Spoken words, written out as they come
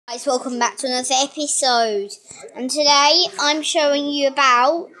Guys, welcome back to another episode, and today I'm showing you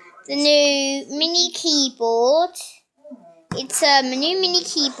about the new mini keyboard. It's a new mini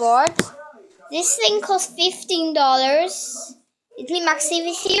keyboard. This thing costs $15. Italy Massive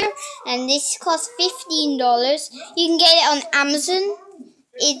is here, and this costs $15. You can get it on Amazon.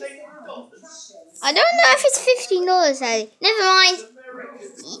 I don't know if it's $15, Ellie. Never mind.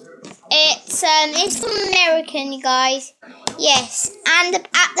 It's from American, you guys. Yes, and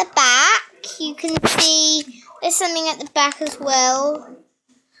at the back you can see there's something at the back as well.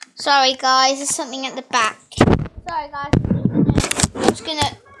 Sorry guys, there's something at the back. Sorry guys, I'm just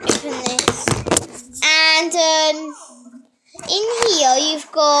gonna open this. And in here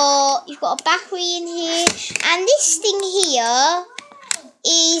you've got a battery in here, and this thing here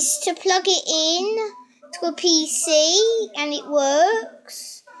is to plug it in to a PC, and it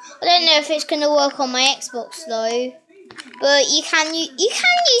works. I don't know if it's going to work on my Xbox though, but you can use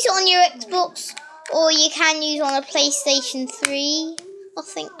it on your Xbox, or you can use it on a PlayStation 3, I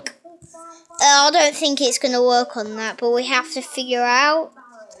think. I don't think it's going to work on that, but we have to figure out.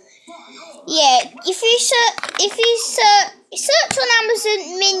 Yeah, if you search on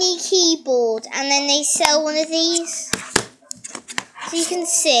Amazon mini keyboard, and then they sell one of these. So you can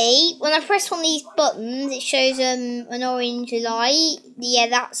see when I press one of these buttons, it shows an orange light. Yeah,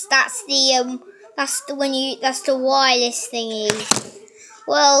 that's the wireless thingy.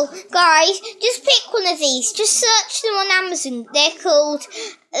 Well, guys, just pick one of these. Just search them on Amazon. They're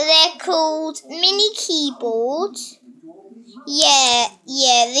called mini keyboards. Yeah.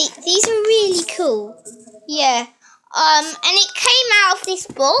 These are really cool. Yeah. And it came out of this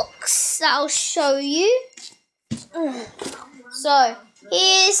box that I'll show you. So,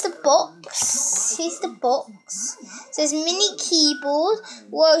 here's the box. It says mini keyboard,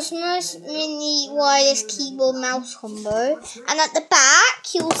 world's most mini wireless keyboard mouse combo. And at the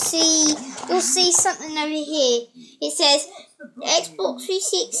back, you'll see something over here. It says Xbox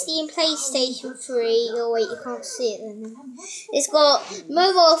 360 and PlayStation 3. Oh wait, you can't see it then. It's got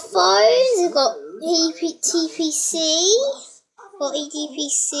mobile phones. It's got EDPC.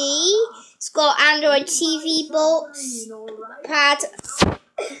 It's got Android TV box, pad,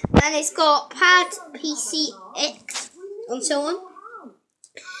 and it's got pad, PCX, and so on.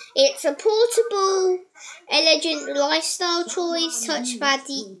 It's a portable, elegant lifestyle choice, touchpad,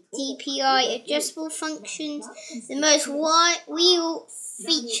 DPI, adjustable functions, the most wheel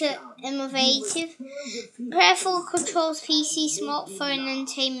feature innovative, powerful controls, PC, smartphone,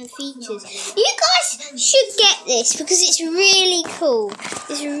 entertainment features. You guys should get this because it's really cool.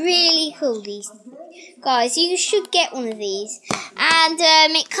 It's really cool, these guys. You should get one of these, and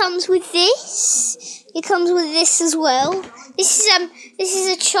it comes with this. It comes with this as well. This is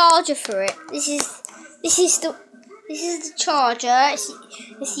a charger for it. This is the charger. It's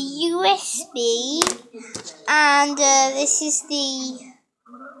the USB, and this is the.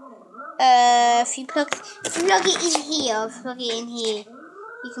 If you plug it in here,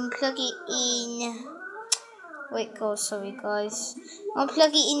 you can plug it in. Wait, sorry guys. I'll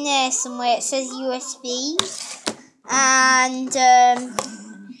plug it in there somewhere. It says USB, and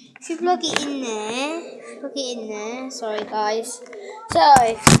if you plug it in there, sorry guys. So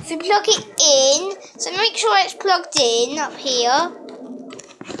if you plug it in, so make sure it's plugged in up here.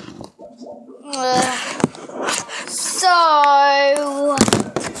 So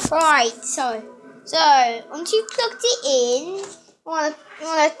once you've plugged it in, you wanna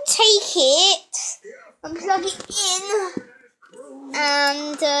take it and plug it in,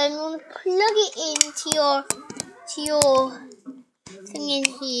 and you wanna plug it into your thing in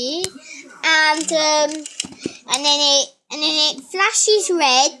here, and then it flashes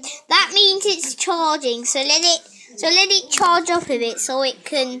red. That means it's charging. So let it charge up a bit so you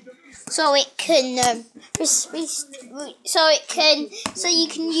can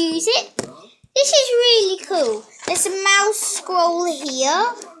use it. This is really cool. There's a mouse scroll here.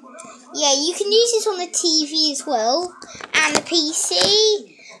 Yeah, you can use this on the TV as well, and the PC.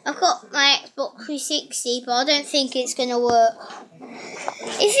 I've got my Xbox 360, but I don't think it's gonna work.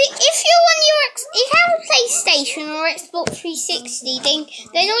 If you have a PlayStation or Xbox 360, then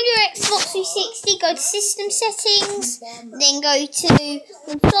on your Xbox 360, go to System Settings, then go to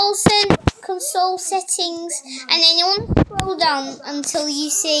Console Settings, and then you want to scroll down until you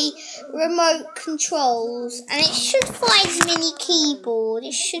see Remote Controls, and it should find Mini Keyboard.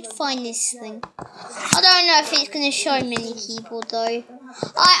 It should find this thing. I don't know if it's going to show Mini Keyboard though.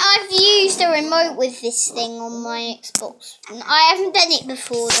 I've used a remote with this thing on my Xbox. I haven't done it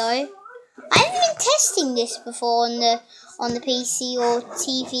before though. I haven't been testing this before on the PC or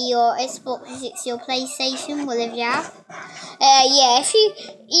TV or Xbox 360 or PlayStation, whatever you have. Yeah, if you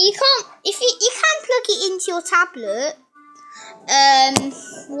can plug it into your tablet.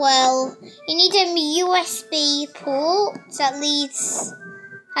 Well, you need a USB port that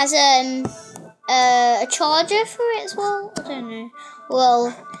has a charger for it as well. I don't know.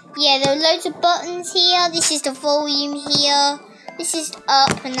 Well, yeah, there are loads of buttons here. This is the volume here. This is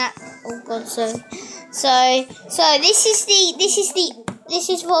up and that. Oh God, so this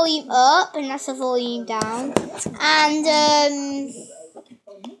is volume up and that's the volume down. And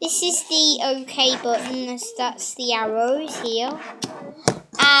this is the OK button. That's the arrows here.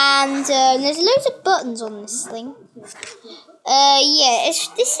 And there's loads of buttons on this thing. Yeah,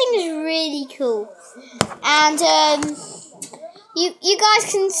 this thing is really cool. And you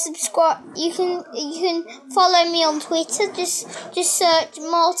guys can subscribe. You can follow me on Twitter. Just search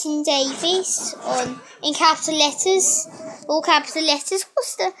Martin Davies in capital letters, all capital letters.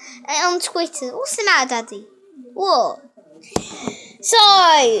 On Twitter? What's the matter, Daddy? What? So,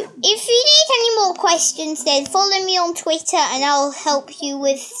 if you need any more questions, then follow me on Twitter and I'll help you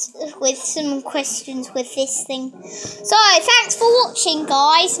with some questions with this thing. So, thanks for watching,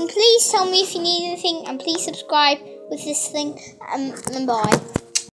 guys, and please tell me if you need anything, and please subscribe with this thing, and bye.